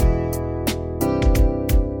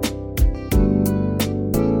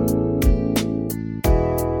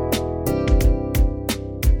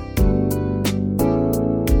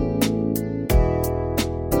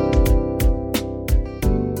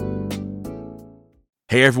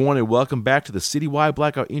Hey everyone, and welcome back to the Citywide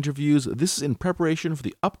Blackout interviews. This is in preparation for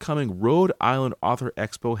the upcoming Rhode Island Author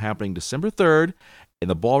Expo happening December 3rd in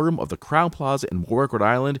the ballroom of the Crown Plaza in Warwick, Rhode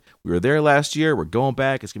Island. We were there last year. We're going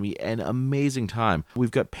back. It's going to be an amazing time.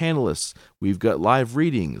 We've got panelists. We've got live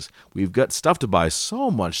readings. We've got stuff to buy.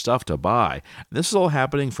 So much stuff to buy. And this is all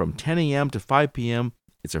happening from 10 a.m. to 5 p.m.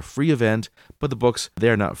 It's a free event, but the books,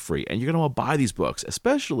 they're not free. And you're going to want to buy these books,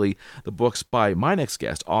 especially the books by my next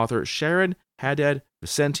guest, author Sharon Haddad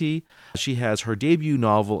Vicente. She has her debut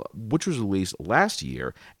novel, which was released last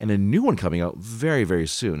year, and a new one coming out very, very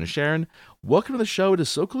soon. And Sharon, welcome to the show. It is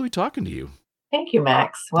so cool to be talking to you. Thank you,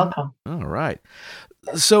 Max. Welcome. All right.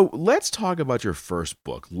 So let's talk about your first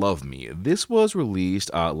book, Love Me. This was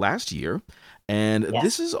released last year, and Yes.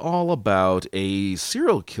 this is all about a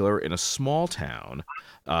serial killer in a small town.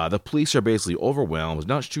 The police are basically overwhelmed,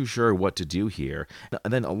 not too sure what to do here.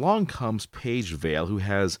 And then along comes Paige Vale, who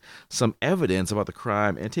has some evidence about the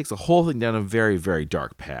crime, and it takes the whole thing down a very, very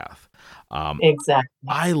dark path. Um, Exactly.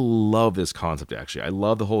 I love this concept, actually. I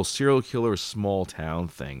love the whole serial killer small town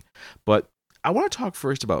thing. But I want to talk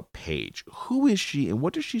first about Paige. Who is she, and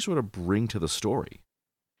what does she sort of bring to the story?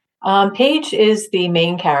 Paige is the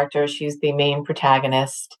main character. She's the main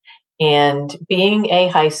protagonist. And being a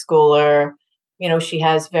high schooler, she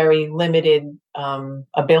has very limited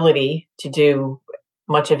ability to do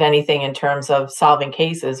much of anything in terms of solving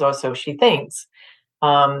cases, or so she thinks.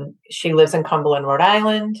 She lives in Cumberland, Rhode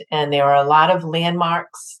Island, and there are a lot of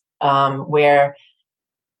landmarks where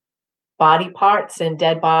body parts and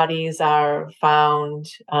dead bodies are found,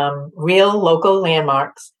 real local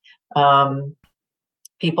landmarks. Um,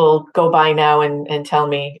 People go by now and tell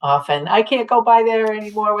me often, I can't go by there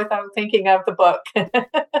anymore without thinking of the book.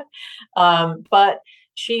 But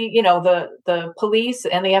the police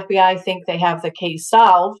and the FBI think they have the case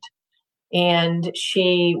solved. And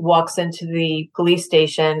she walks into the police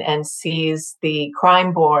station and sees the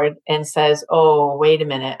crime board and says, oh, wait a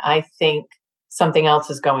minute, I think something else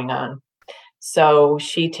is going on. So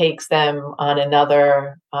she takes them on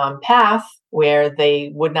another path where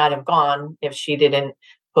they would not have gone if she didn't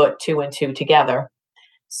put two and two together.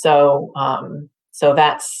 So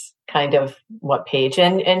that's kind of what Paige,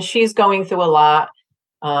 and she's going through a lot,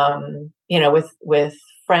 with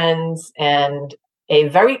friends and a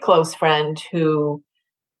very close friend who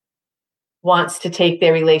wants to take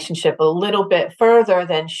their relationship a little bit further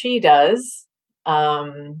than she does,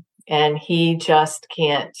 and he just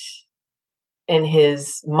can't, in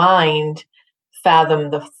his mind, fathom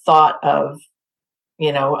the thought of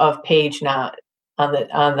Paige not on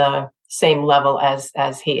the same level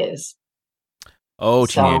as he is. Oh,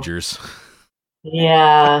 So teenagers.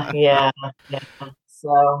 yeah.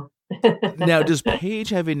 So Now, does Paige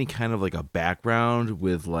have any kind of like a background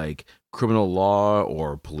with like criminal law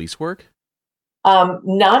or police work?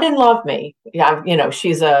 not in Love Me. Yeah,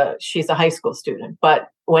 she's a high school student, but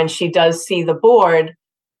when she does see the board,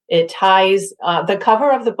 it ties. The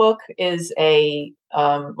cover of the book is a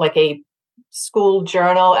like a school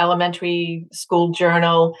journal, elementary school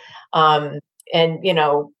journal, um, and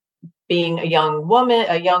being a young woman,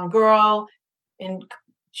 a young girl, and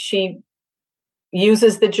she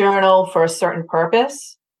uses the journal for a certain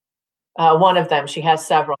purpose. One of them, she has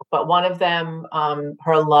several, but one of them,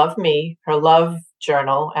 her love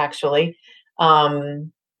journal, actually,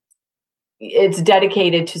 um, it's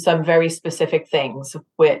dedicated to some very specific things,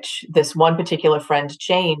 which this one particular friend,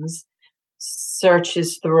 James,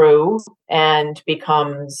 searches through and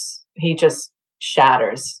he just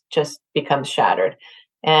becomes shattered.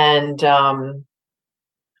 And,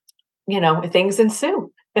 things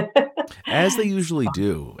ensue. As they usually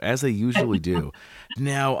do. As they usually do.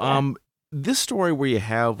 Now, Yeah. this story where you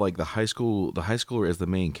have like the high schooler as the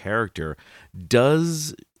main character,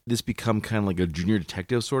 does this become kind of like a junior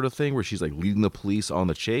detective sort of thing where she's like leading the police on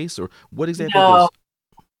the chase, or what exactly No, does?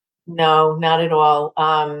 no, not at all.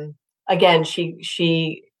 Again,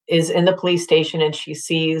 she is in the police station and she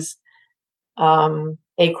sees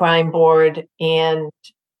a crime board, and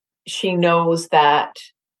she knows that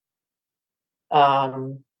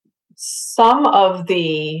um, some of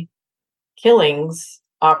the killings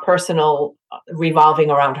are personal, revolving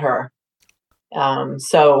around her.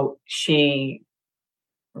 So she,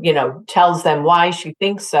 tells them why she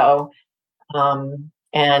thinks so,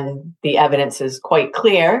 and the evidence is quite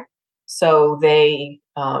clear. So they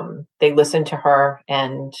listen to her,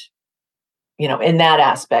 and in that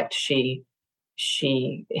aspect, she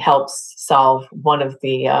helps solve one of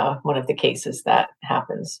the cases that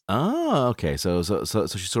happens. Oh, okay. So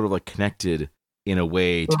she's sort of like connected. in a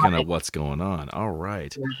way to kind of Right. what's going on. All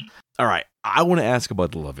right. Right. All right. I want to ask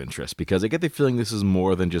about the love interest because I get the feeling this is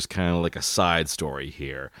more than just kind of like a side story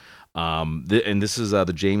here. And this is the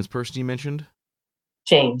James person you mentioned?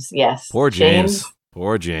 James, yes. Poor James. James.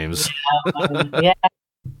 Poor James. Yeah.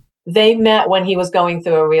 They met when he was going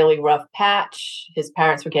through a really rough patch. His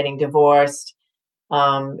parents were getting divorced.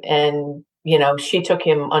 And, she took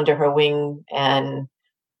him under her wing. And,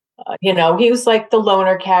 he was like the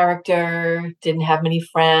loner character, didn't have many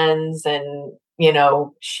friends. And,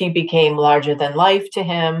 she became larger than life to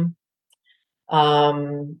him.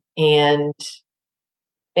 And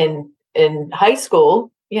in high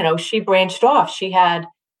school, she branched off. She had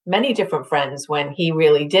many different friends when he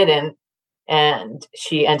really didn't. And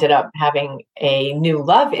she ended up having a new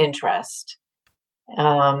love interest.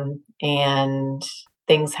 And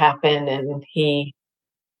things happened, and he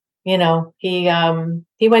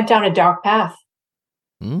went down a dark path.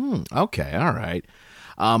 Okay. All right.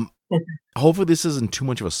 Um, Hopefully this isn't too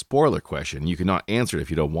much of a spoiler question. You cannot answer it if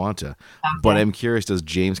you don't want to. But Okay. I'm curious, does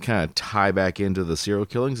James kind of tie back into the serial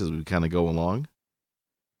killings as we kind of go along?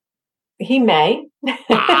 He may.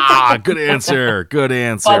 Ah, good answer. Good But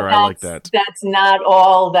answer. I like that's that. that's not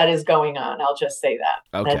all that is going on. I'll just say that.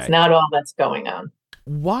 That's Okay. not all that's going on.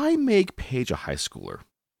 Why make Paige a high schooler?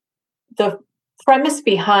 The premise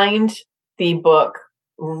behind the book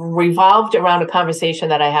revolved around a conversation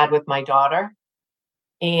that I had with my daughter,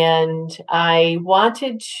 and I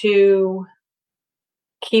wanted to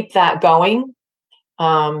keep that going.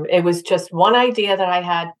 It was just one idea that I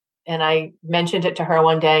had, and I mentioned it to her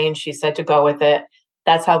one day, and she said to go with it.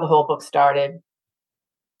 That's how the whole book started.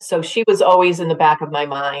 So she was always in the back of my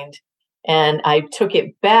mind. And I took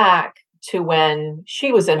it back to when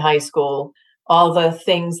she was in high school, all the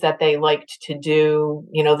things that they liked to do,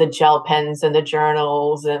 the gel pens and the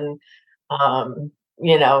journals and,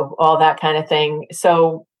 all that kind of thing.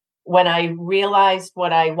 So when I realized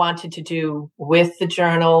what I wanted to do with the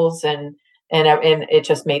journals and it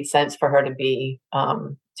just made sense for her to be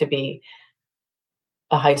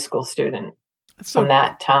a high school student That's from so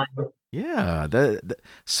that time. yeah.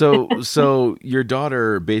 So your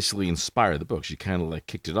daughter basically inspired the book. She kind of like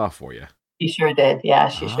kicked it off for you. She sure did. Yeah,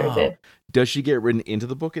 she sure Oh, did. does she get written into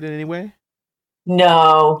the book in any way?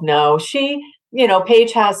 No, no.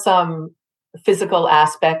 Paige has some physical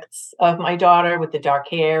aspects of my daughter with the dark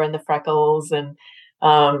hair and the freckles and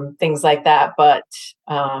things like that. But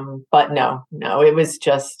no, no, it was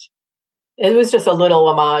just a little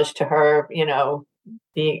homage to her,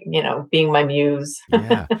 being my muse.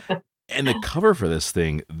 Yeah. And the cover for this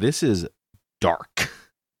thing, this is dark.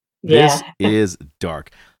 This Yeah. is dark.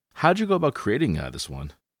 How'd you go about creating this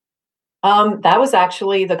one? That was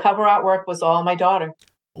actually the cover artwork was all my daughter.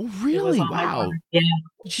 Oh, It was really? all my Wow. daughter. Yeah.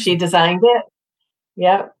 She's She designed it.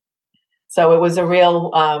 Yep. So it was a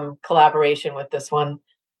real collaboration with this one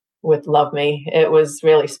with Love Me. It was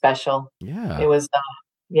really special. It yeah. was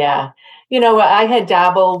yeah. I had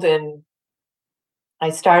dabbled and I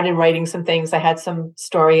started writing some things. I had some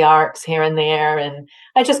story arcs here and there, and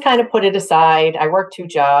I just kind of put it aside. I worked two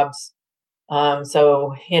jobs.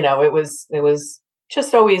 So, it was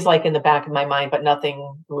just always like in the back of my mind, but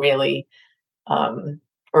nothing really um,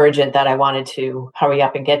 urgent that I wanted to hurry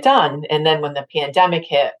up and get done. And then when the pandemic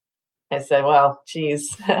hit, I said, well,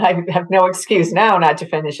 geez, I have no excuse now not to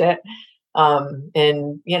finish it. And,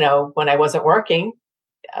 when I wasn't working,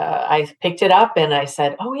 I picked it up and I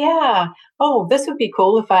said, oh, yeah, oh, this would be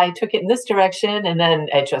cool if I took it in this direction. And then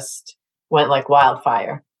it just went like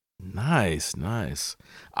wildfire. Nice, nice.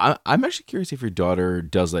 I'm actually curious if your daughter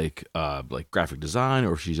does like graphic design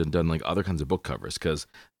or if she's done like other kinds of book covers because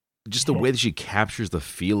just the way that she captures the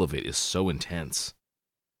feel of it is so intense.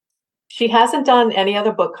 She hasn't done any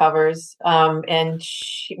other book covers. And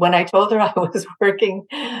when I told her I was working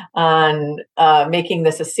on making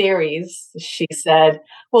this a series, she said,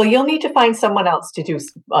 well, you'll need to find someone else to do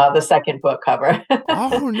the second book cover.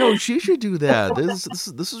 Oh no, she should do that.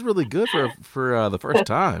 This is really good for the first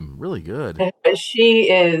time. Really good. But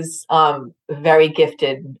she is very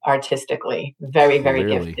gifted artistically, very, very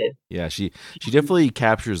Clearly, gifted. yeah. She definitely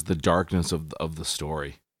captures the darkness of the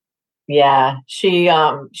story. Yeah,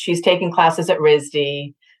 she's taking classes at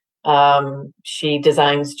RISD. She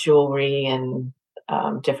designs jewelry and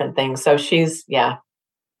different things. So she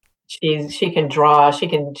can draw. She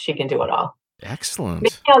can do it all. Maybe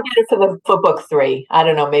Excellent. I'll get her for book three. I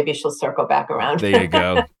don't know. Maybe she'll circle back around. There you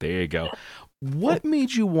go. There you go. What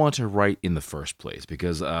made you want to write in the first place?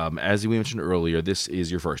 Because as we mentioned earlier, this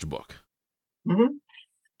is your first book. Mhm.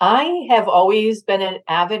 I have always been an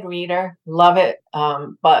avid reader, love it.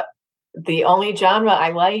 But the only genre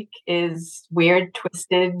I like is weird,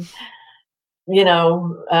 twisted,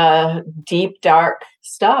 deep, dark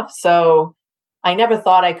stuff. So I never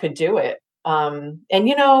thought I could do it. And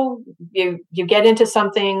you get into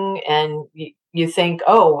something and you think,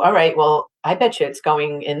 oh, all right, well, I bet you it's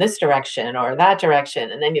going in this direction or that direction.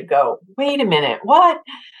 And then you go, wait a minute, what?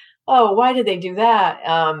 Oh, why did they do that?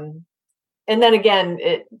 And then again,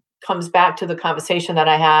 it comes back to the conversation that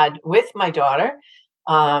I had with my daughter.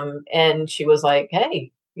 And she was like,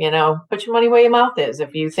 hey, put your money where your mouth is.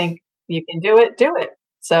 If you think you can do it, do it.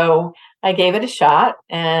 So I gave it a shot.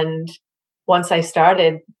 And once I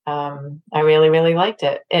started, I really, really liked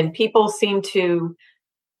it. And people seem to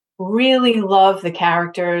really love the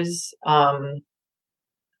characters. I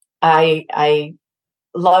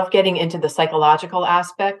love getting into the psychological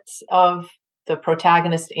aspects of the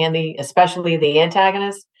protagonist and especially the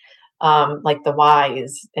antagonist, like the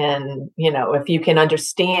whys. And, if you can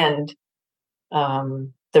understand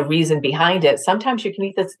the reason behind it, sometimes you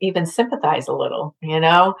can even sympathize a little,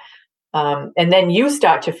 and then you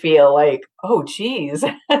start to feel like, oh, geez,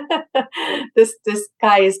 this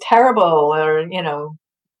guy is terrible, or,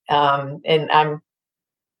 and I'm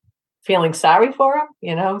feeling sorry for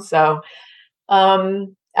him, so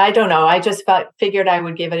I don't know. I just figured I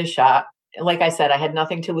would give it a shot. Like I said, I had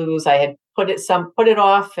nothing to lose. I had put it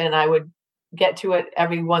off, and I would get to it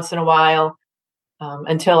every once in a while,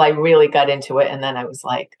 until I really got into it, and then I was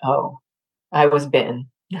like, oh, I was bitten.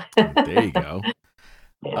 There you go.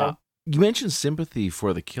 Yeah. You mentioned sympathy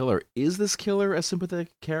for the killer. Is this killer a sympathetic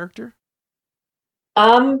character?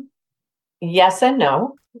 Yes and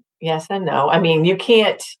no. Yes and no. I mean, you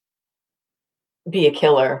can't be a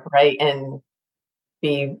killer, right, and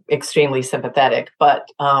be extremely sympathetic, but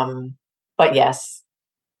yes.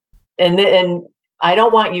 And I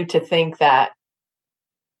don't want you to think that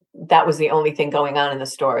was the only thing going on in the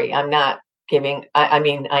story. I'm not giving. I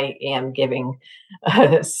mean, I am giving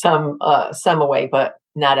some away, but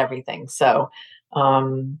not everything. So,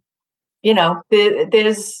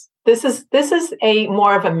 this is a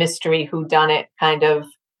more of a mystery whodunit kind of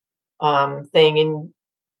thing, and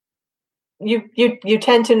you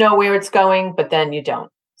tend to know where it's going, but then you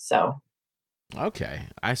don't. So, okay,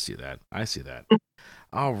 I see that.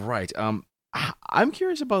 All right. I'm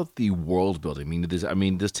curious about the world building.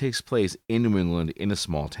 This takes place in New England in a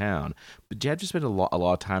small town. But did you have to spend a lot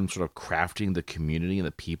of time sort of crafting the community and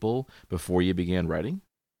the people before you began writing?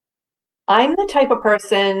 I'm the type of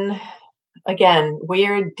person, again,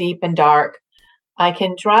 weird, deep, and dark. I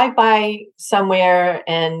can drive by somewhere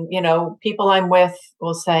and, people I'm with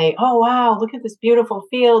will say, oh, wow, look at this beautiful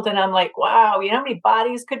field. And I'm like, wow, how many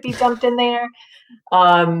bodies could be dumped in there?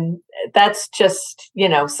 That's just,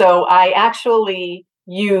 so I actually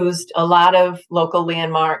used a lot of local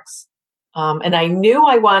landmarks. And I knew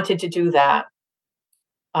I wanted to do that.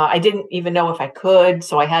 I didn't even know if I could.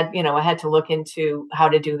 So I had to look into how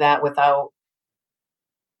to do that without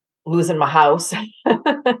losing my house.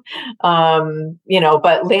 But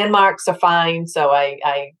landmarks are fine. So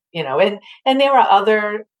and there are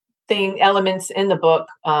other elements in the book.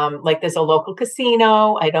 Like there's a local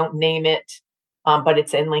casino. I don't name it, but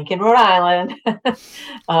it's in Lincoln, Rhode Island.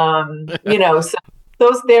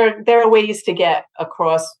 So there are ways to get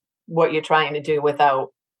across what you're trying to do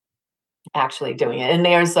without actually doing it. And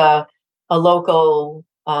there's a local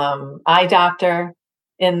eye doctor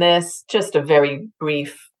in this, just a very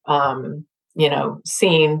brief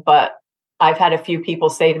scene, but I've had a few people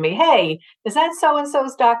say to me, hey, is that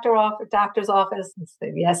so-and-so's doctor's office? And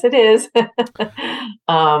say, yes, it is. But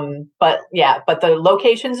the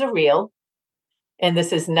locations are real. And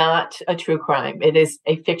this is not a true crime. It is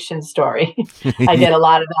a fiction story. I get a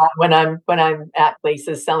lot of that when I'm at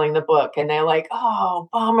places selling the book, and they're like, "Oh,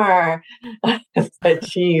 bummer." But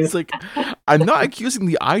geez, it's like, I'm not accusing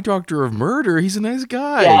the eye doctor of murder. He's a nice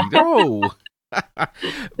guy. Yeah. No.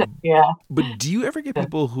 Yeah. But do you ever get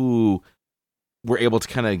people who were able to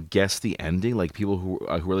kind of guess the ending, like people who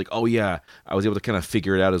were like, "Oh yeah, I was able to kind of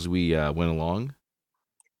figure it out as we went along"?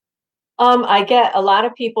 I get a lot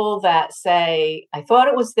of people that say, I thought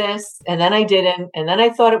it was this, and then I didn't, and then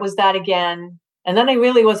I thought it was that again, and then I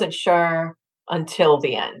really wasn't sure until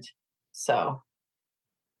the end. So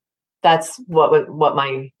that's what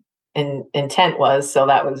my intent was. So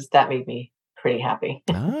that made me pretty happy.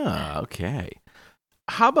 Okay.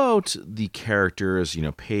 How about the characters,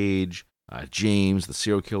 Paige, James, the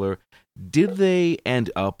serial killer? Did they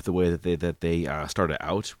end up the way that they started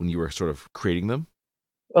out when you were sort of creating them?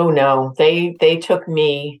 Oh no, they took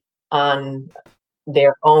me on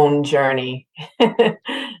their own journey.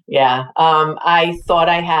 Yeah. I thought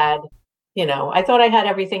I had,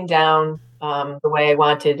 everything down the way I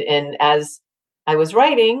wanted. And as I was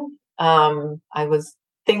writing,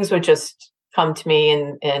 things were just come to me,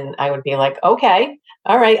 and I would be like, okay,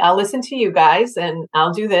 all right, I'll listen to you guys, and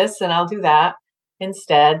I'll do this and I'll do that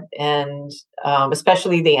instead. And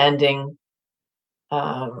especially the ending.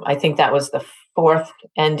 I think that was the fourth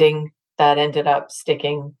ending that ended up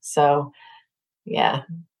sticking. So yeah,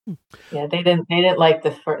 yeah, they didn't like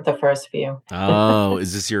the first few. Oh,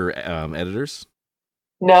 is this your editors?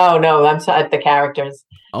 No, no, I'm sorry, the characters.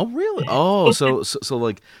 Oh, really? Oh, so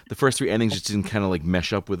like the first three endings just didn't kind of like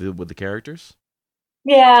mesh up with the characters?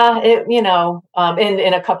 Yeah,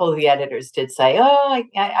 and a couple of the editors did say, "Oh,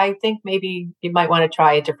 I think maybe you might want to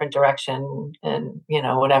try a different direction," and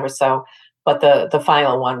whatever. So, but the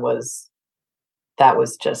final one was that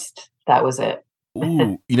was it.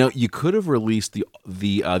 Ooh, you could have released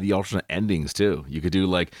the alternate endings too. You could do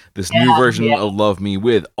like this new Yeah, version yeah, of Love Me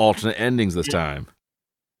with alternate endings this time.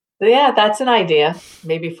 yeah. That's an idea.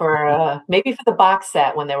 Maybe for the box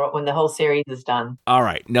set when the whole series is done. All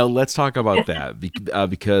right, now let's talk about that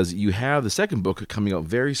because you have the second book coming out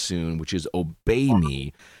very soon, which is Obey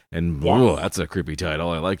Me, and whoa, Yes. that's a creepy title.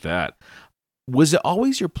 I like that. Was it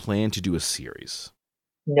always your plan to do a series?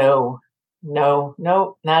 No, no,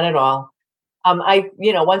 no, not at all.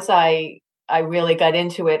 Once I really got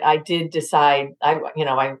into it, I did decide I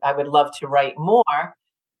would love to write more.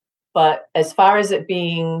 But as far as it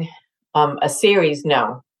being a series,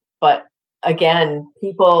 no. But again,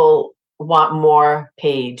 people want more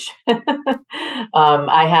page.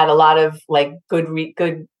 I had a lot of like good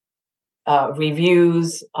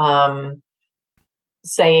reviews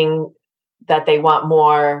saying that they want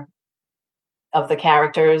more of the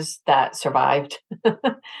characters that survived.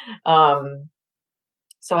 um,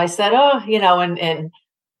 so I said, oh, and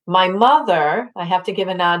my mother, I have to give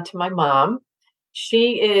a nod to my mom.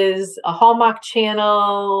 She is a Hallmark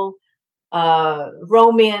Channel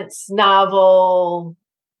romance novel.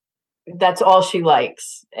 That's all she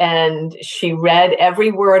likes. And she read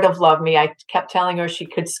every word of Love Me. I kept telling her she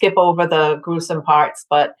could skip over the gruesome parts,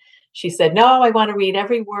 but she said, no, I want to read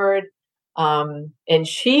every word. And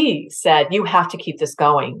she said, you have to keep this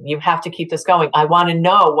going. You have to keep this going. I want to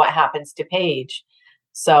know what happens to Paige.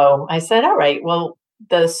 So I said, all right, well,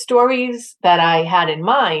 the stories that I had in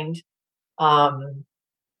mind,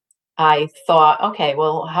 I thought, okay,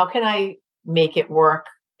 well, how can I make it work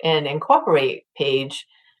and incorporate Paige?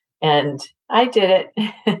 And I did it.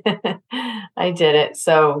 I did it.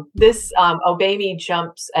 So this Obey Me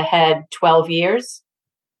jumps ahead 12 years.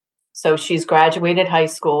 So she's graduated high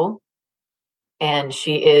school and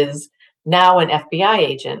she is now an FBI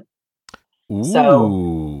agent. So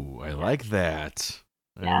Ooh, I like that.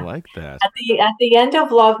 I yeah. like that. At the end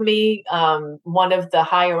of Love Me, one of the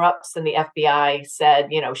higher ups in the FBI said,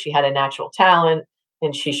 she had a natural talent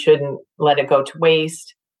and she shouldn't let it go to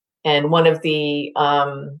waste. And one of the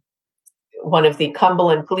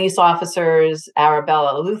Cumberland police officers,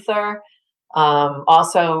 Arabella Luther,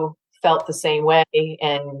 also felt the same way,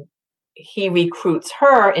 and he recruits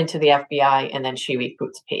her into the FBI, and then she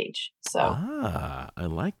recruits Paige. So, I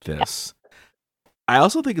like this. I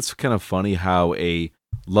also think it's kind of funny how a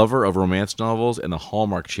lover of romance novels and the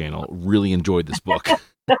Hallmark Channel really enjoyed this book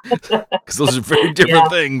because those are very different yeah,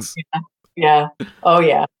 things. yeah, oh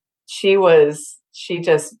yeah. She read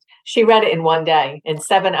it in one day, in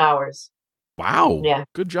 7 hours. Wow. Yeah,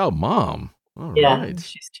 Good job, Mom. All yeah, right.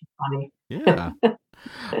 she's too funny. Yeah.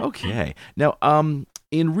 Okay. Now,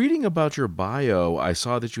 in reading about your bio, I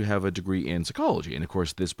saw that you have a degree in psychology, and of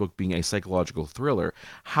course, this book being a psychological thriller.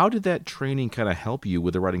 How did that training kind of help you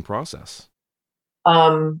with the writing process?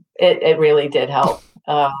 It really did help.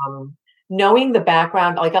 Knowing the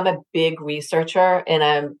background, like I'm a big researcher,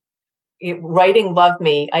 and writing Love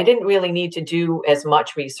Me, I didn't really need to do as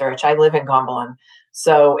much research. I live in Cumberland.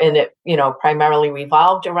 So, and it, primarily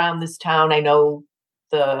revolved around this town. I know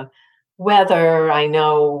the weather. I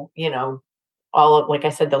know, all of, like I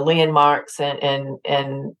said, the landmarks and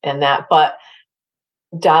that. But,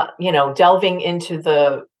 delving into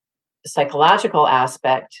the psychological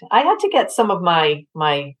aspect, I had to get some of my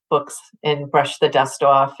books and brush the dust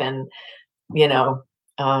off and, you know,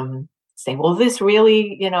 say, will this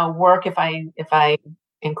really, work if I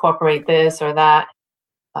incorporate this or that?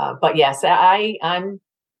 But yes, I'm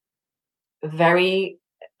very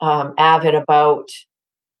avid about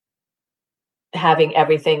having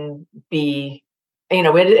everything be,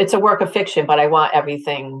 it's a work of fiction, but I want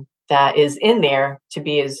everything that is in there to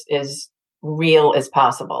be as real as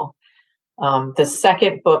possible. The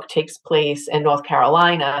second book takes place in North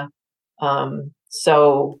Carolina.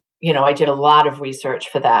 So, I did a lot of research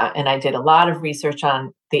for that. And I did a lot of research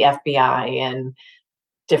on the FBI and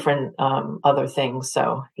different other things.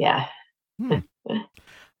 So, yeah. Hmm.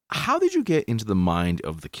 How did you get into the mind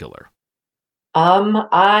of the killer?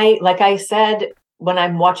 Like I said, when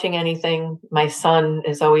I'm watching anything, my son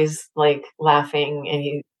is always like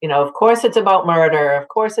laughing, and of course it's about murder, of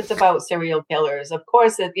course it's about serial killers, of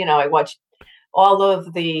course I watch all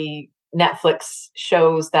of the Netflix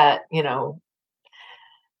shows that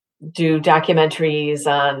do documentaries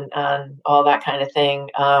on all that kind of thing.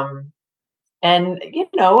 And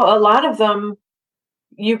a lot of them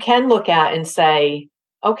you can look at and say,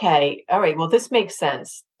 okay, all right, well, this makes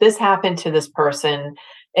sense. This happened to this person.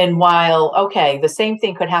 And while, okay, the same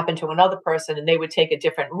thing could happen to another person and they would take a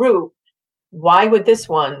different route, why would this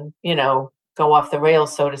one, go off the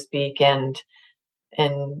rails, so to speak, and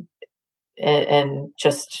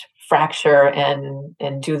just fracture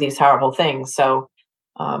and do these horrible things? So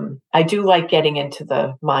I do like getting into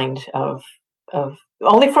the mind of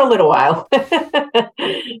only for a little while.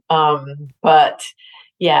 But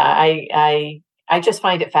yeah, I just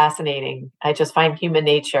find it fascinating. I just find human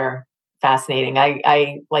nature fascinating.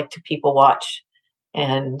 I like to people watch,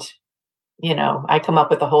 and I come up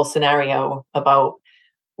with a whole scenario about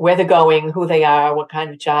where they're going, who they are, what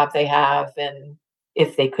kind of job they have, and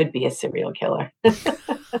if they could be a serial killer.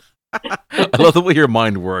 I love the way your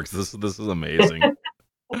mind works. This is amazing.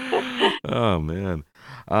 Oh man.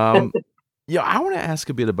 Um, yeah, I want to ask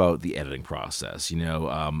a bit about the editing process.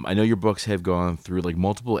 I know your books have gone through like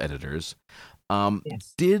multiple editors.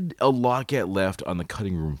 Yes. Did a lot get left on the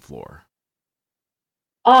cutting room floor?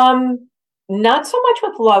 Um, Not so much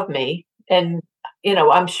with Love Me, and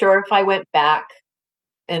I'm sure if I went back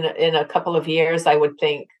in a couple of years, I would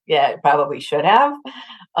think, yeah, it probably should have.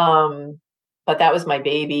 But that was my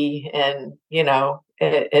baby, and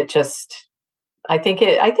it just, I think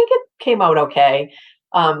it came out okay.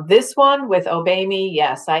 This one with Obey Me,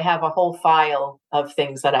 yes, I have a whole file of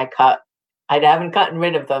things that I cut. I haven't gotten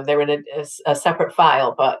rid of them; they're in a separate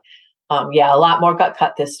file. But yeah, a lot more got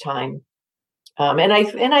cut this time. And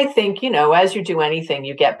I think as you do anything,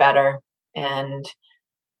 you get better. And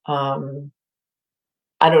um,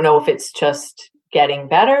 I don't know if it's just getting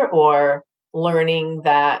better or learning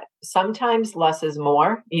that sometimes less is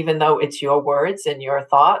more, even though it's your words and your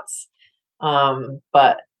thoughts.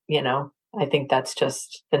 But I think that's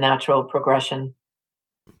just the natural progression.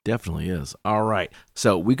 Definitely is. All right.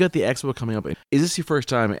 So we got the expo coming up. Is this your first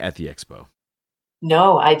time at the expo?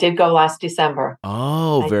 No, I did go last December.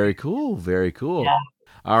 Oh, I very cool. Very cool. Yeah,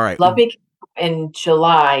 All right. Love Me in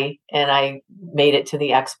July, and I made it to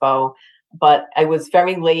the expo, but I was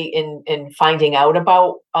very late in finding out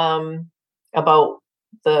about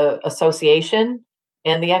the association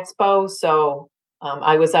and the expo. So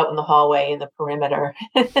I was out in the hallway in the perimeter.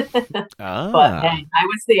 But Ah, hey, I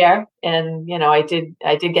was there, and I did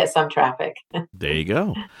get some traffic. there you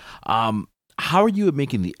go. Um, how are you at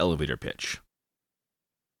making the elevator pitch?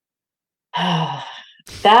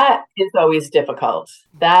 That is always difficult.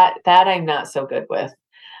 That I'm not so good with.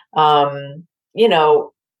 Um, you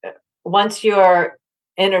know, Once your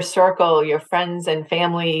inner circle, your friends and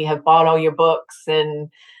family have bought all your books, and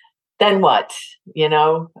then what?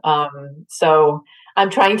 So I'm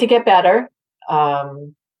trying to get better.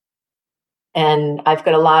 Um, and I've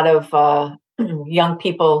got a lot of young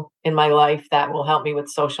people in my life that will help me with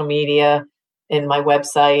social media in my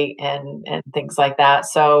website and things like that.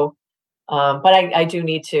 So, but I do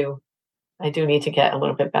need to get a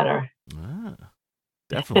little bit better. Ah,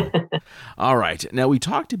 definitely. All right. Now, we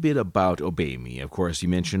talked a bit about Obey Me. Of course, you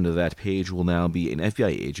mentioned that Paige will now be an FBI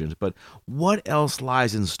agent, but what else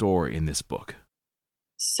lies in store in this book?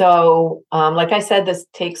 So, like I said, this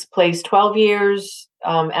takes place 12 years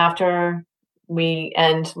after we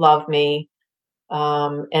end Love Me,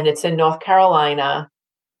 and it's in North Carolina.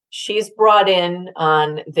 She's brought in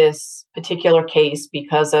on this particular case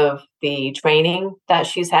because of the training that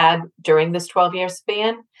she's had during this 12-year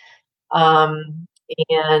span.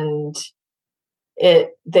 And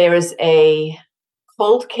there is a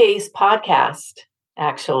cold case podcast,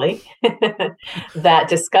 actually, that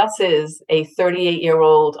discusses a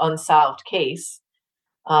 38-year-old unsolved case.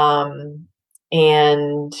 Um,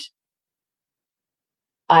 and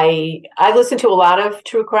I listen to a lot of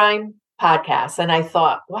true crime podcasts, and I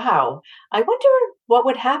thought, wow, I wonder what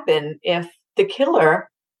would happen if the killer,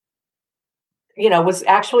 was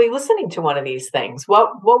actually listening to one of these things.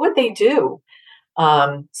 What would they do?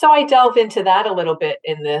 So I delve into that a little bit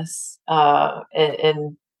in this,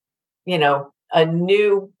 and a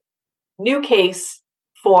new case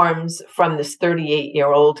forms from this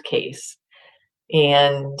 38-year-old case,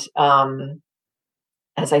 and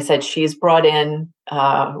as I said, she's brought in.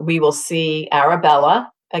 We will see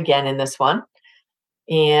Arabella again in this one,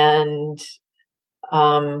 and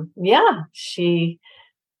yeah,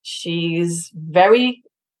 she's very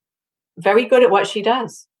very good at what she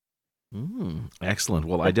does. Excellent.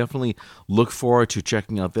 Well, I definitely look forward to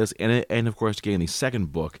checking out this and of course, getting the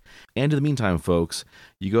second book. And in the meantime, folks,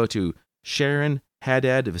 you go to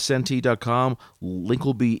SharonHaddadVicente.com. Link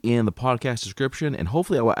will be in the podcast description. And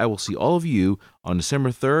hopefully I will see all of you on December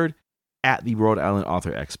 3rd at the Rhode Island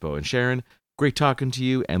Author Expo. And Sharon, great talking to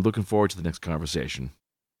you and looking forward to the next conversation.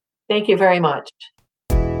 Thank you very much.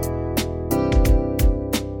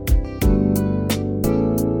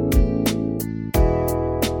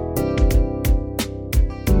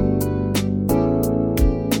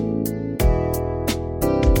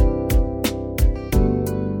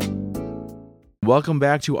 Welcome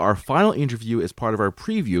back to our final interview as part of our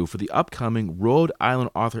preview for the upcoming Rhode Island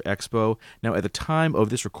Author Expo. Now, at the time of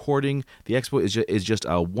this recording, the expo is just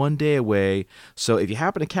 1 day away. So if you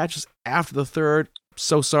happen to catch us after the 3rd,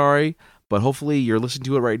 so sorry, but hopefully you're listening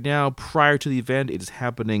to it right now prior to the event. It is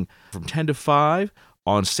happening from 10 to 5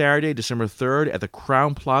 on Saturday, December 3rd at the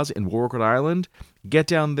Crown Plaza in Warwick, Rhode Island. Get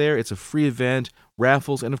down there. It's a free event,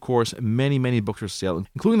 raffles, and of course, many, many books for sale,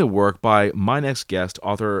 including the work by my next guest,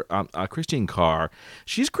 author Christine Carr.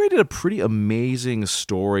 She's created a pretty amazing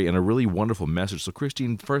story and a really wonderful message. So,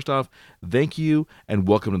 Christine, first off, thank you and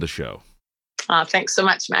welcome to the show. Thanks so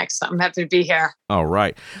much, Max. I'm happy to be here. All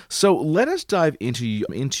right. So let us dive into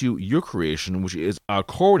your creation, which is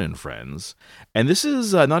Corwin and Friends. And this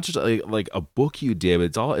is not just like a book you did, but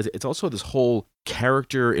it's also this whole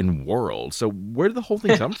character and world. So where did the whole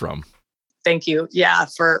thing come from? Thank you. Yeah,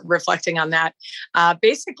 for reflecting on that.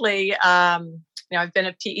 Basically, I've been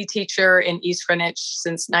a PE teacher in East Greenwich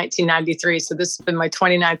since 1993. So this has been my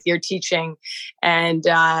 29th year teaching. And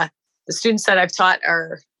the students that I've taught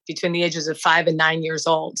are between the ages of 5 and 9 years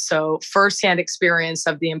old. So firsthand experience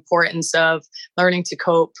of the importance of learning to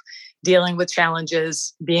cope, dealing with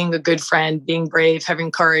challenges, being a good friend, being brave, having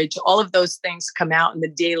courage. All of those things come out in the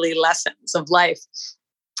daily lessons of life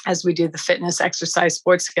as we do the fitness, exercise,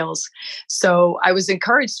 sports skills. So I was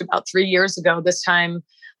encouraged about 3 years ago. This time,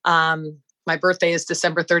 my birthday is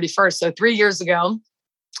December 31st. So 3 years ago,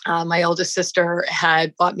 my oldest sister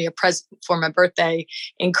had bought me a present for my birthday,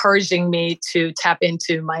 encouraging me to tap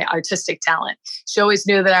into my artistic talent. She always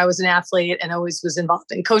knew that I was an athlete and always was involved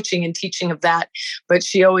in coaching and teaching of that. But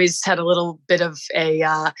she always had a little bit of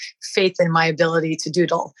a faith in my ability to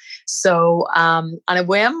doodle. So on a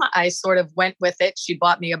whim, I sort of went with it. She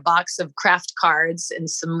bought me a box of craft cards and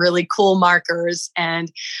some really cool markers. And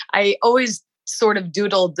I always sort of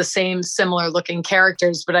doodled the same similar looking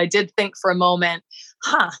characters, but I did think for a moment,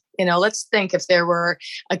 let's think if there were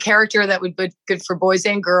a character that would be good for boys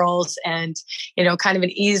and girls and, kind of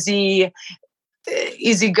an easy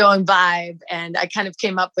going vibe. And I kind of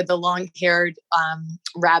came up with a long-haired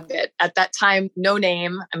rabbit. At that time, no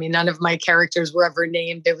name. I mean, none of my characters were ever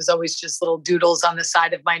named. It was always just little doodles on the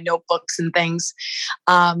side of my notebooks and things.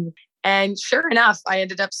 And sure enough, I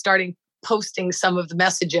ended up posting some of the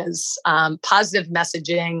messages, positive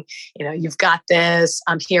messaging, you've got this,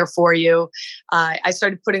 I'm here for you. I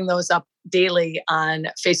started putting those up daily on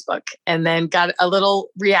Facebook and then got a little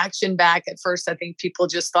reaction back. At first, I think people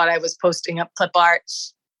just thought I was posting up clip art.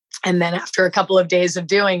 And then after a couple of days of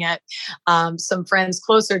doing it, some friends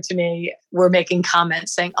closer to me were making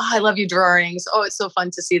comments saying, "Oh, I love your drawings. Oh, it's so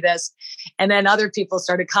fun to see this." And then other people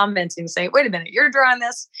started commenting saying, "Wait a minute, you're drawing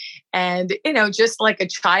this?" And, just like a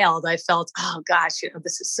child, I felt, oh gosh,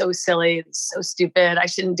 this is so silly. It's so stupid. I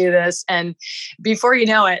shouldn't do this. And before you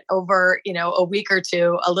know it, over, a week or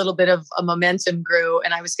two, a little bit of a momentum grew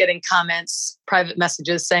and I was getting comments, private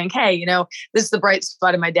messages saying, "Hey, this is the bright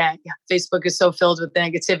spot of my day. Facebook is so filled with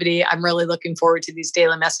negativity. I'm really looking forward to these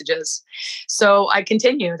daily messages." So I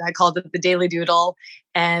continued. I called it the Daily Doodle.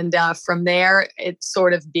 And from there, it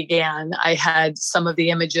sort of began. I had some of the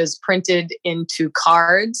images printed into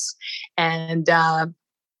cards. And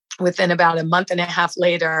within about a month and a half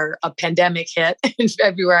later, a pandemic hit in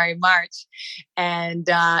February, March. And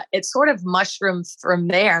it sort of mushroomed from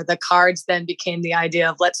there. The cards then became the idea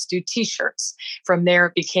of let's do t-shirts. From there,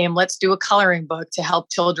 it became let's do a coloring book to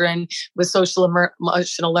help children with social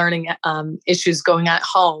emotional learning issues going at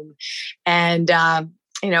home. And,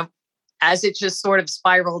 as it just sort of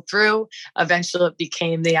spiraled through, eventually it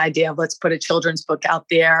became the idea of let's put a children's book out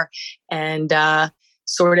there and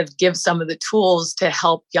sort of give some of the tools to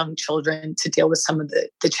help young children to deal with some of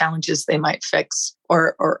the challenges they might fix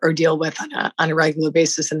or deal with on a regular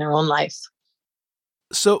basis in their own life.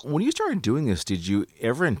 So when you started doing this, did you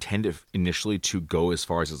ever intend it initially to go as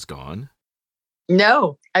far as it's gone?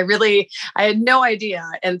 No, I had no idea.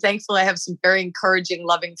 And thankfully, I have some very encouraging,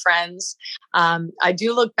 loving friends. I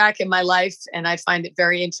do look back in my life and I find it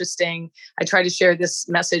very interesting. I try to share this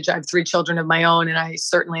message. I have 3 children of my own, and I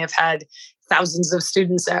certainly have had thousands of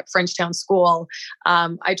students at Frenchtown School.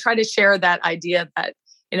 I try to share that idea that,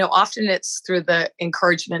 often it's through the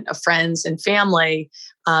encouragement of friends and family,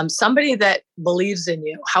 somebody that believes in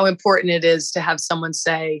you, how important it is to have someone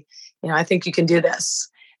say, I think you can do this.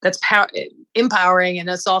 That's empowering. And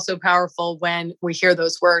it's also powerful when we hear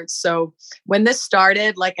those words. So when this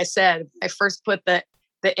started, like I said, I first put the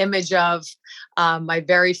image of my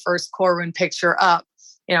very first Corwin picture up.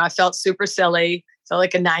 I felt super silly, felt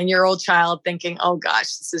like a 9-year-old child thinking, oh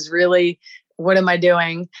gosh, this is really, what am I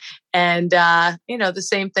doing? And, the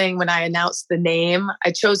same thing when I announced the name.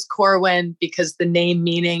 I chose Corwin because the name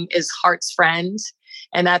meaning is heart's friend.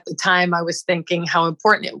 And at the time I was thinking how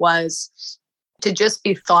important it was to just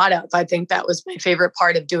be thought of. I think that was my favorite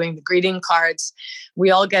part of doing the greeting cards. We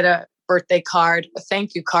all get a birthday card, a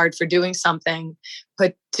thank you card for doing something,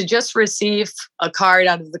 but to just receive a card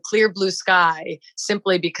out of the clear blue sky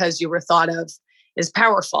simply because you were thought of is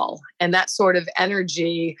powerful. And that sort of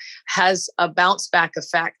energy has a bounce back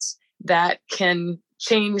effect that can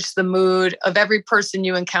change the mood of every person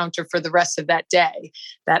you encounter for the rest of that day.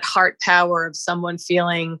 That heart power of someone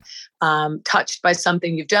feeling touched by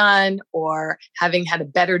something you've done, or having had a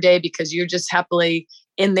better day because you're just happily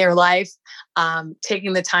in their life,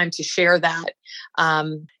 taking the time to share that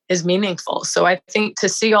is meaningful. So I think to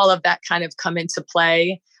see all of that kind of come into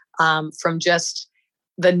play from just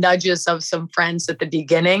the nudges of some friends at the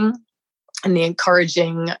beginning and the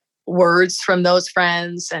encouraging words from those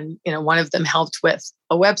friends. And, one of them helped with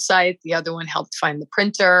a website. The other one helped find the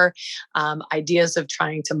printer, ideas of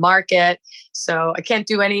trying to market. So I can't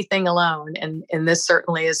do anything alone. And this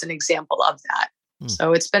certainly is an example of that.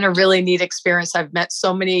 So it's been a really neat experience. I've met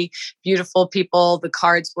so many beautiful people. The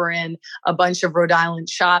cards were in a bunch of Rhode Island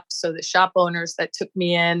shops. So the shop owners that took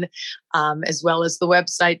me in, as well as the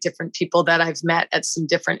website, different people that I've met at some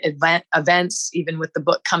different events, even with the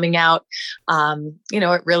book coming out.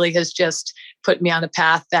 It really has just put me on a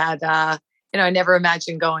path that, I never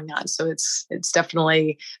imagined going on. So it's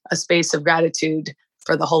definitely a space of gratitude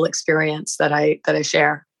for the whole experience that I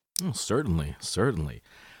share. Oh, certainly.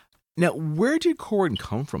 Now, where did Corwin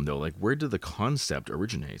come from, though? Like, where did the concept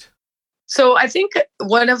originate? So I think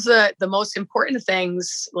one of the most important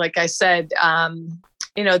things, like I said,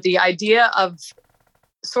 the idea of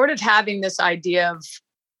sort of having this idea of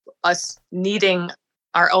us needing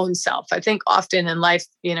our own self. I think often in life,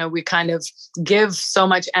 we kind of give so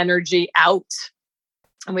much energy out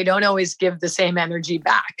and we don't always give the same energy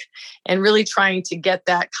back, and really trying to get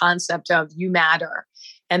that concept of you matter.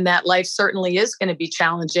 And that life certainly is going to be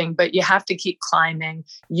challenging, but you have to keep climbing.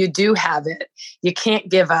 You do have it. You can't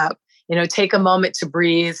give up. Take a moment to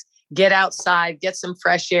breathe, get outside, get some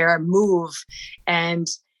fresh air, move, and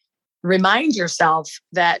remind yourself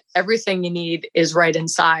that everything you need is right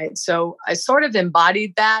inside. So I sort of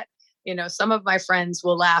embodied that. Some of my friends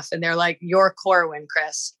will laugh and they're like, "You're Corwin,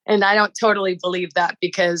 Chris." And I don't totally believe that,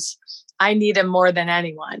 because I need him more than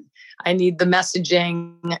anyone. I need the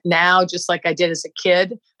messaging now, just like I did as a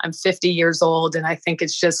kid. I'm 50 years old, and I think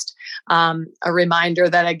it's just a reminder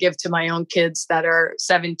that I give to my own kids that are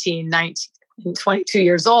 17, 19, 22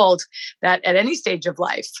 years old, that at any stage of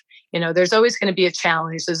life, there's always going to be a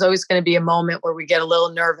challenge. There's always going to be a moment where we get a little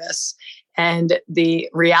nervous. And the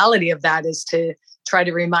reality of that is to try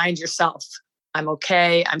to remind yourself, I'm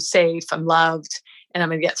okay, I'm safe, I'm loved, and I'm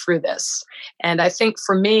going to get through this. And I think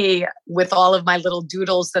for me, with all of my little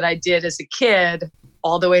doodles that I did as a kid,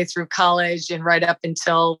 all the way through college and right up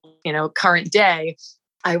until, current day,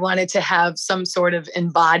 I wanted to have some sort of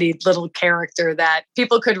embodied little character that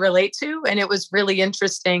people could relate to. And it was really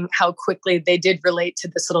interesting how quickly they did relate to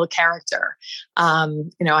this little character.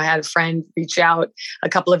 I had a friend reach out a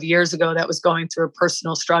couple of years ago that was going through a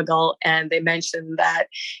personal struggle. And they mentioned that,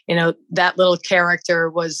 that little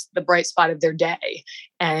character was the bright spot of their day.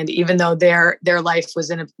 And even though their life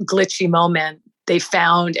was in a glitchy moment, they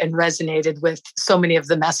found and resonated with so many of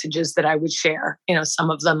the messages that I would share. Some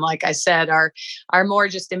of them, like I said, are more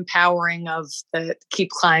just empowering of the keep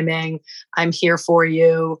climbing. I'm here for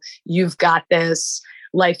you. You've got this.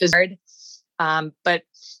 Life is hard. But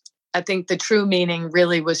I think the true meaning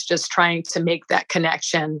really was just trying to make that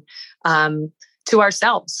connection to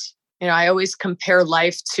ourselves. I always compare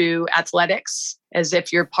life to athletics, as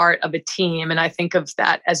if you're part of a team. And I think of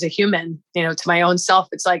that as a human, to my own self.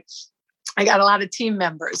 It's like, I got a lot of team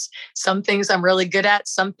members. Some things I'm really good at,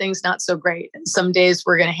 some things not so great. And some days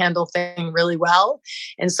we're going to handle things really well.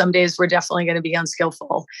 And some days we're definitely going to be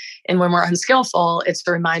unskillful. And when we're unskillful, it's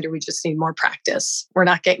a reminder we just need more practice. We're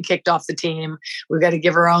not getting kicked off the team. We've got to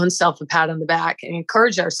give our own self a pat on the back and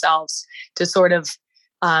encourage ourselves to sort of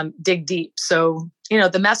dig deep. So,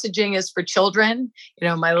 the messaging is for children.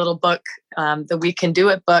 My little book, the We Can Do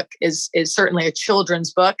It book is certainly a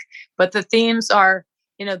children's book, but the themes are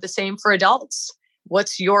the same for adults.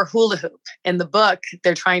 What's your hula hoop? In the book,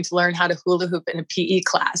 they're trying to learn how to hula hoop in a PE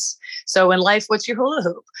class. So in life, what's your hula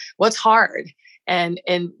hoop? What's hard? And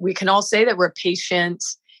we can all say that we're patient.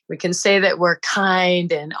 We can say that we're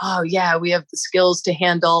kind and, oh yeah, we have the skills to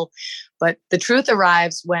handle. But the truth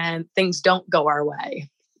arrives when things don't go our way.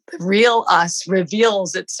 The real us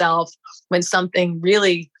reveals itself when something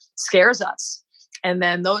really scares us. And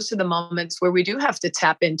then those are the moments where we do have to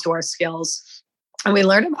tap into our skills. And we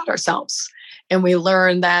learn about ourselves and we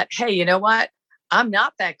learn that, hey, you know what? I'm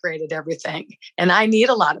not that great at everything and I need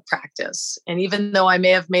a lot of practice. And even though I may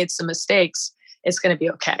have made some mistakes, it's going to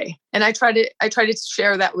be okay. And I try to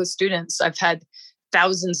share that with students. I've had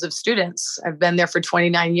thousands of students. I've been there for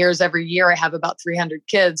 29 years. Every year I have about 300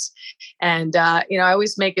 kids. And, I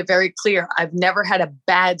always make it very clear. I've never had a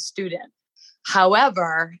bad student.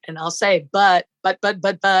 However, and I'll say, but,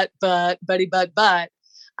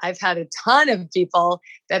 I've had a ton of people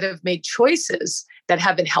that have made choices that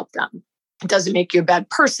haven't helped them. It doesn't make you a bad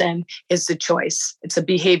person. It's a choice. It's a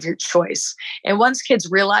behavior choice. And once kids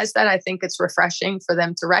realize that, I think it's refreshing for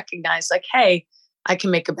them to recognize like, hey, I can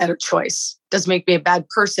make a better choice. It doesn't make me a bad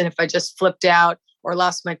person if I just flipped out or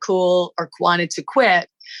lost my cool or wanted to quit.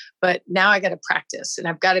 But now I got to practice and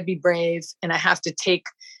I've got to be brave and I have to take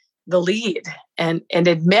the lead and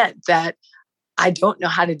admit that I don't know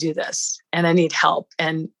how to do this and I need help,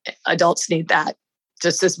 and adults need that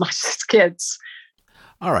just as much as kids.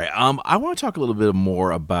 All right. I want to talk a little bit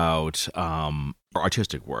more about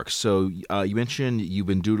artistic work. So you mentioned you've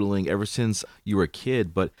been doodling ever since you were a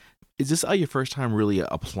kid, but is this your first time really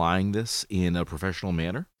applying this in a professional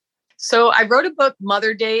manner? So I wrote a book,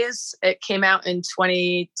 Mother Days. It came out in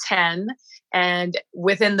 2010. And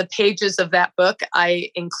within the pages of that book, I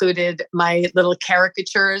included my little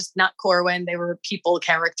caricatures, not Corwin. They were people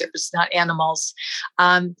characters, not animals.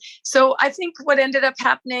 So I think what ended up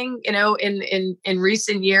happening, in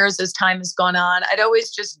recent years, as time has gone on, I'd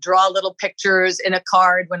always just draw little pictures in a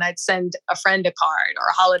card when I'd send a friend a card or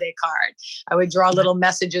a holiday card. I would draw little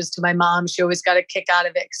messages to my mom. She always got a kick out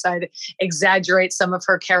of it because I'd exaggerate some of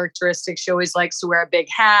her characteristics. She always likes to wear a big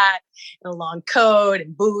hat and a long coat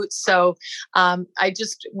and boots. So I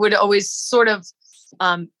just would always sort of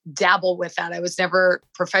dabble with that. I was never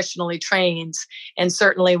professionally trained. And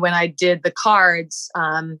certainly when I did the cards,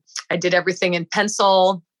 I did everything in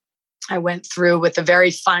pencil. I went through with a very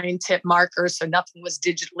fine tip marker, so nothing was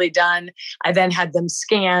digitally done. I then had them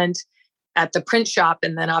scanned at the print shop.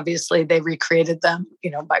 And then obviously they recreated them,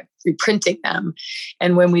 by reprinting them.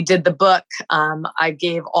 And when we did the book, I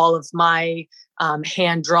gave all of my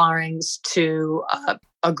hand drawings to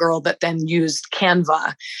a girl that then used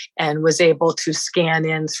Canva and was able to scan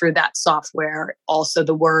in through that software, also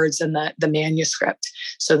the words and the manuscript.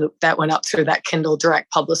 So that went up through that Kindle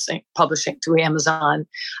Direct publishing through Amazon.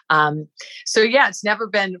 So yeah, it's never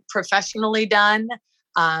been professionally done.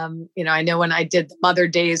 I know when I did the Mother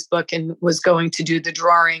Days book and was going to do the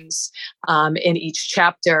drawings in each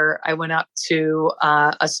chapter, I went up to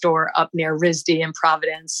a store up near RISD in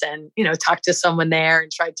Providence and, talked to someone there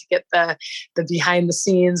and tried to get the behind the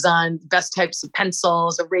scenes on best types of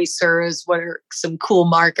pencils, erasers, what are some cool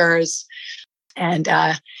markers. And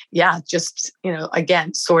just,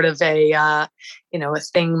 again, sort of a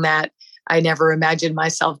thing that I never imagined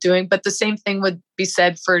myself doing. But the same thing would be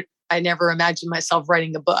said for I never imagined myself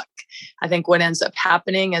writing a book. I think what ends up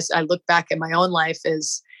happening as I look back at my own life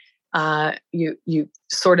is you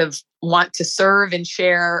sort of want to serve and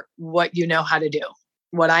share what you know how to do.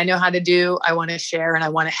 What I know how to do, I want to share and I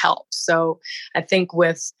want to help. So I think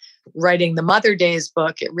with writing the Mother Days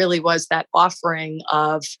book, it really was that offering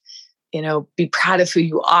of, be proud of who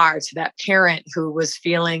you are to that parent who was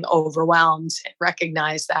feeling overwhelmed and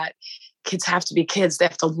recognize that kids have to be kids. They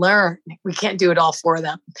have to learn. We can't do it all for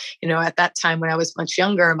them. At that time when I was much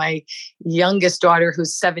younger, my youngest daughter,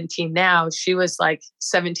 who's 17 now, she was like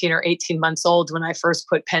 17 or 18 months old when I first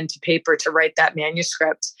put pen to paper to write that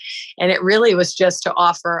manuscript. And it really was just to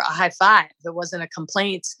offer a high five. It wasn't a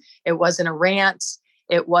complaint. It wasn't a rant.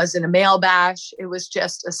 It wasn't a male bash. It was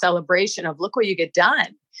just a celebration of look what you get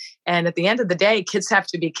done. And at the end of the day, kids have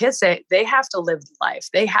to be kids. They have to live life.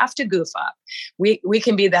 They have to goof up. We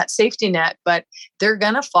can be that safety net, but they're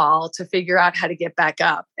going to fall to figure out how to get back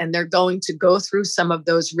up. And they're going to go through some of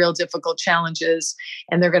those real difficult challenges,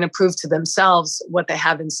 and they're going to prove to themselves what they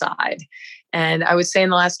have inside. And I would say in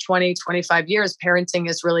the last 20, 25 years, parenting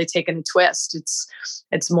has really taken a twist.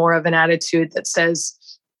 It's more of an attitude that says,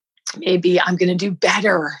 maybe I'm going to do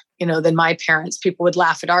better, than my parents. People would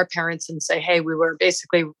laugh at our parents and say, hey, we were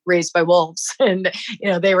basically raised by wolves and,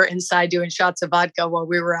 they were inside doing shots of vodka while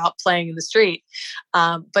we were out playing in the street.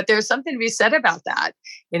 But there's something to be said about that.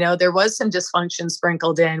 There was some dysfunction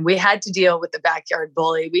sprinkled in. We had to deal with the backyard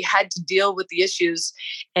bully. We had to deal with the issues.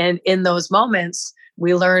 And in those moments,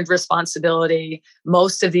 we learned responsibility.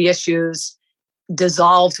 Most of the issues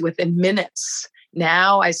dissolved within minutes.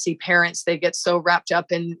 Now I see parents, they get so wrapped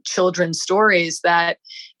up in children's stories that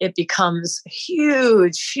it becomes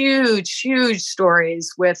huge, huge, huge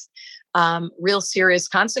stories with real serious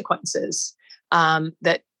consequences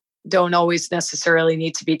that don't always necessarily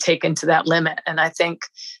need to be taken to that limit. And I think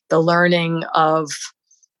the learning of,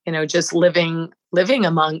 just living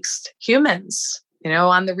amongst humans,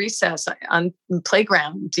 on the recess, on the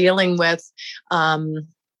playground, dealing with,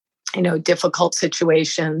 difficult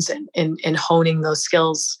situations and honing those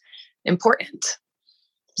skills important.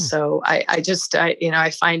 So I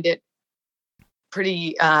find it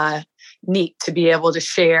pretty neat to be able to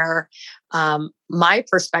share my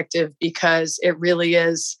perspective, because it really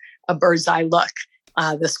is a bird's eye look.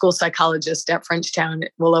 The school psychologist at Frenchtown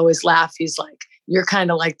will always laugh. He's like, you're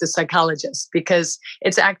kind of like the psychologist, because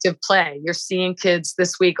it's active play. You're seeing kids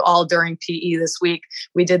this week, all during PE this week.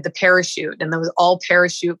 We did the parachute, and those all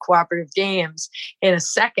parachute cooperative games. In a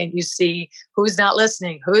second, you see who's not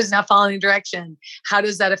listening, who's not following direction. How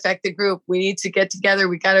does that affect the group? We need to get together.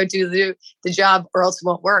 We got to do the job, or else it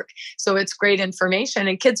won't work. So it's great information,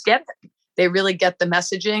 and kids get it. They really get the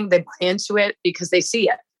messaging. They buy into it because they see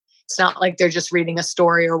it. It's not like they're just reading a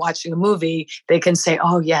story or watching a movie. They can say,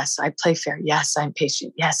 oh, yes, I play fair. Yes, I'm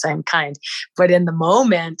patient. Yes, I'm kind. But in the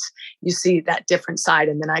moment, you see that different side.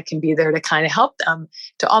 And then I can be there to kind of help them,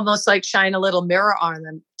 to almost like shine a little mirror on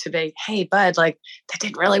them to be, hey, bud, like that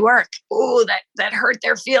didn't really work. Oh, that hurt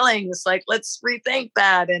their feelings. Like, let's rethink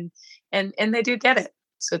that. And they do get it.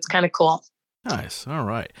 So it's kind of cool. Nice. All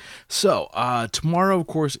right. So tomorrow, of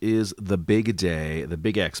course, is the big day, the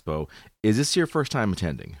big expo. Is this your first time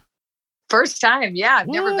attending? First time. Yeah. I've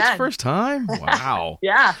never been. First time? Wow.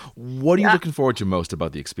 Yeah. What are you looking forward to most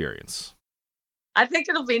about the experience? I think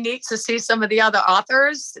it'll be neat to see some of the other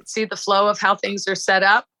authors, see the flow of how things are set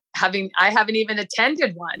up. I haven't even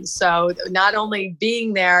attended one. So not only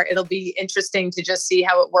being there, it'll be interesting to just see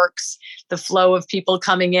how it works, the flow of people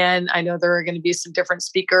coming in. I know there are going to be some different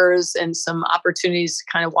speakers and some opportunities to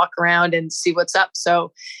kind of walk around and see what's up.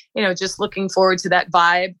 So, just looking forward to that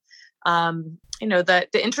vibe.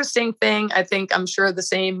 The interesting thing, I think I'm sure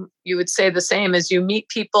you would say the same, is you meet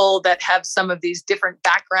people that have some of these different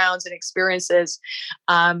backgrounds and experiences.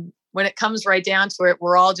 When it comes right down to it,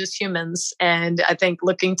 we're all just humans. And I think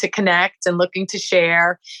looking to connect and looking to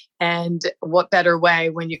share, and what better way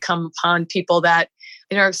when you come upon people that,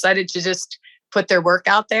 are excited to just put their work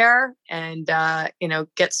out there and,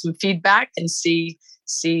 get some feedback and see,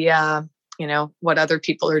 what other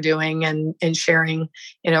people are doing and sharing,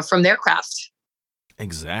 from their craft.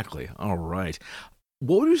 Exactly. All right.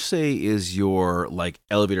 What would you say is your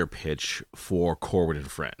elevator pitch for Corwin and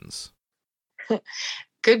Friends?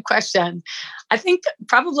 Good question. I think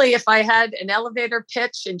probably if I had an elevator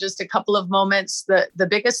pitch in just a couple of moments, the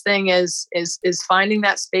biggest thing is finding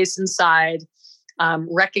that space inside,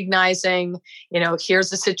 recognizing,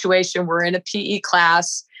 here's a situation. We're in a PE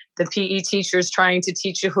class. The PE teacher is trying to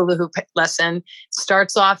teach a hula hoop lesson.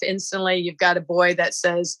 Starts off instantly. You've got a boy that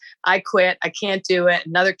says, I quit. I can't do it.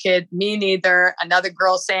 Another kid, me neither. Another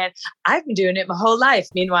girl saying, I've been doing it my whole life.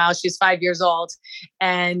 Meanwhile, she's 5 years old.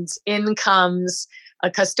 And in comes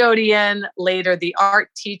a custodian, later the art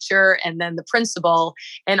teacher, and then the principal.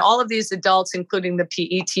 And all of these adults, including the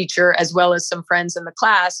PE teacher, as well as some friends in the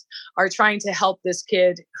class, are trying to help this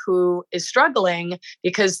kid who is struggling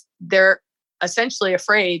because they're essentially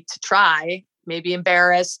afraid to try, maybe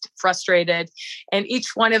embarrassed, frustrated. And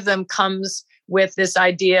each one of them comes with this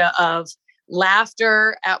idea of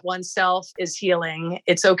laughter at oneself is healing.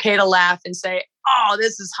 It's okay to laugh and say, oh,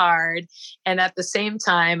 this is hard. And at the same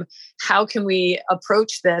time, how can we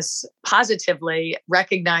approach this positively,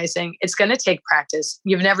 recognizing it's going to take practice.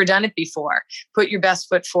 You've never done it before. Put your best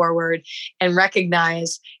foot forward and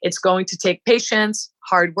recognize it's going to take patience,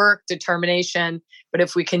 hard work, determination. But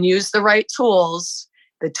if we can use the right tools,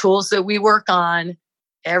 the tools that we work on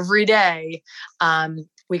every day,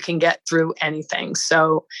 we can get through anything.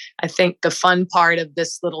 So I think the fun part of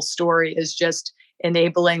this little story is just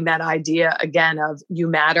enabling that idea again of you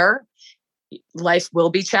matter. Life will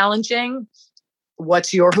be challenging.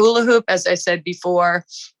 What's your hula hoop, as I said before,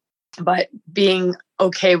 but being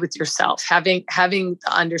okay with yourself, having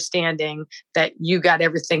the understanding that you got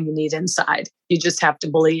everything you need inside. You just have to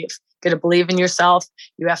believe. You got to believe in yourself.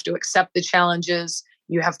 You have to accept the challenges.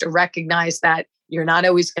 You have to recognize that you're not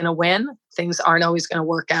always going to win. Things aren't always going to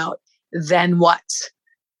work out. Then what?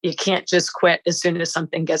 You can't just quit as soon as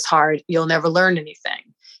something gets hard. You'll never learn anything.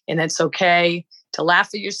 And it's okay to laugh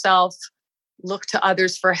at yourself, look to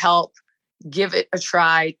others for help, give it a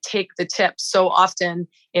try, take the tips. So often,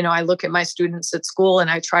 I look at my students at school and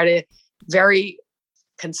I try to very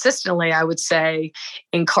consistently, I would say,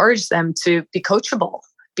 encourage them to be coachable,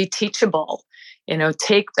 be teachable,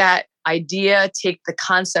 take that idea, take the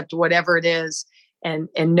concept, whatever it is,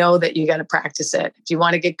 and know that you got to practice it. If you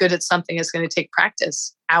want to get good at something, it's going to take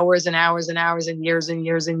practice, hours and hours and hours and years and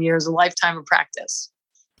years and years, a lifetime of practice.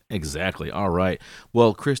 Exactly. All right.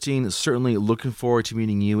 Well, Christine, certainly looking forward to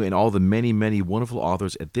meeting you and all the many, many wonderful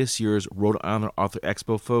authors at this year's Rhode Island Author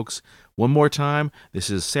Expo, folks. One more time, this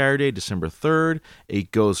is Saturday, December 3rd.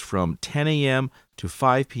 It goes from 10 a.m. to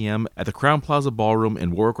 5 p.m. at the Crowne Plaza Ballroom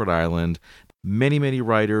in Warwick, Rhode Island. Many, many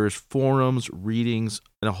writers, forums, readings,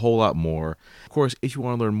 and a whole lot more. Of course, if you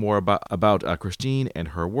want to learn more about Christine and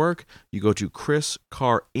her work, you go to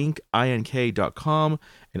chriscarink.com,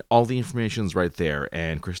 and all the information is right there.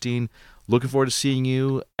 And Christine, looking forward to seeing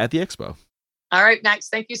you at the expo. All right, Max.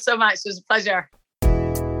 Thank you so much. It was a pleasure.